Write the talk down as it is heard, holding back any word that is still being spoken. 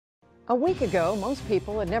A week ago, most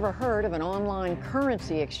people had never heard of an online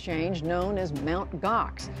currency exchange known as Mt.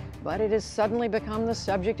 GOX, but it has suddenly become the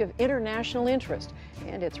subject of international interest,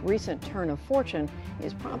 and its recent turn of fortune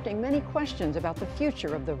is prompting many questions about the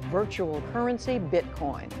future of the virtual currency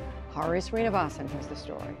Bitcoin. Hari Srinivasan has the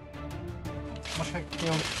story.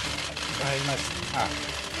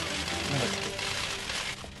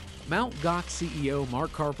 Mt. GOX CEO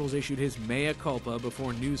Mark Karpels issued his mea culpa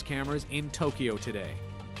before news cameras in Tokyo today.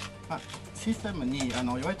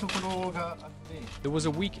 There was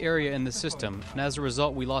a weak area in the system, and as a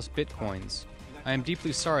result we lost bitcoins. I am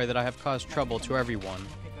deeply sorry that I have caused trouble to everyone.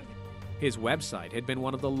 His website had been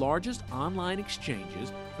one of the largest online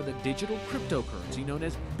exchanges for the digital cryptocurrency known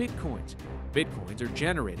as bitcoins. Bitcoins are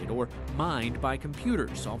generated or mined by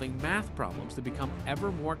computers, solving math problems that become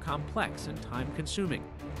ever more complex and time-consuming.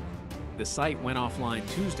 The site went offline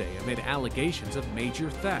Tuesday amid allegations of major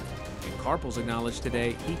theft, and Karpels acknowledged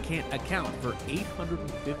today he can't account for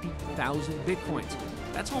 850,000 bitcoins.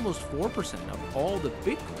 That's almost 4% of all the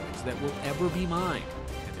bitcoins that will ever be mined,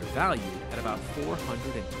 and they're valued at about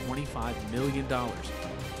 $425 million.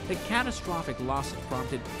 The catastrophic losses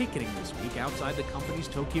prompted picketing this week outside the company's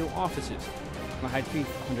Tokyo offices. I had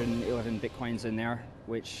 311 bitcoins in there,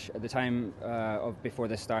 which at the time of before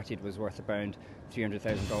this started was worth around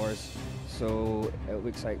 $300,000. So it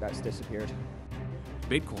looks like that's disappeared.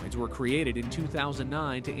 Bitcoins were created in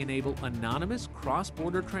 2009 to enable anonymous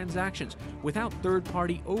cross-border transactions without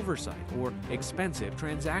third-party oversight or expensive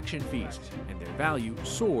transaction fees, and their value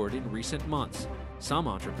soared in recent months. Some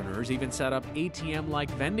entrepreneurs even set up ATM-like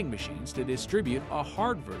vending machines to distribute a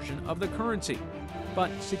hard version of the currency.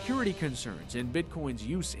 But security concerns and Bitcoin's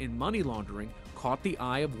use in money laundering caught the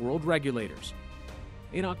eye of world regulators.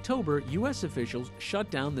 In October, U.S. officials shut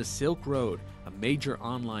down the Silk Road, a major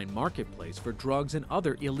online marketplace for drugs and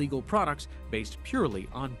other illegal products based purely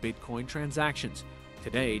on Bitcoin transactions.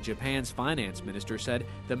 Today, Japan's finance minister said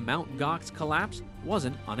the Mt. GOX collapse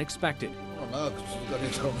wasn't unexpected.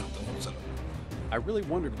 I really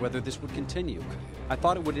wondered whether this would continue. I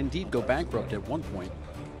thought it would indeed go bankrupt at one point,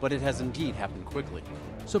 but it has indeed happened quickly.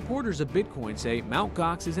 Supporters of Bitcoin say Mt.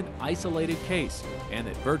 GOX is an isolated case and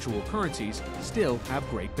that virtual currencies still have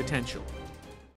great potential.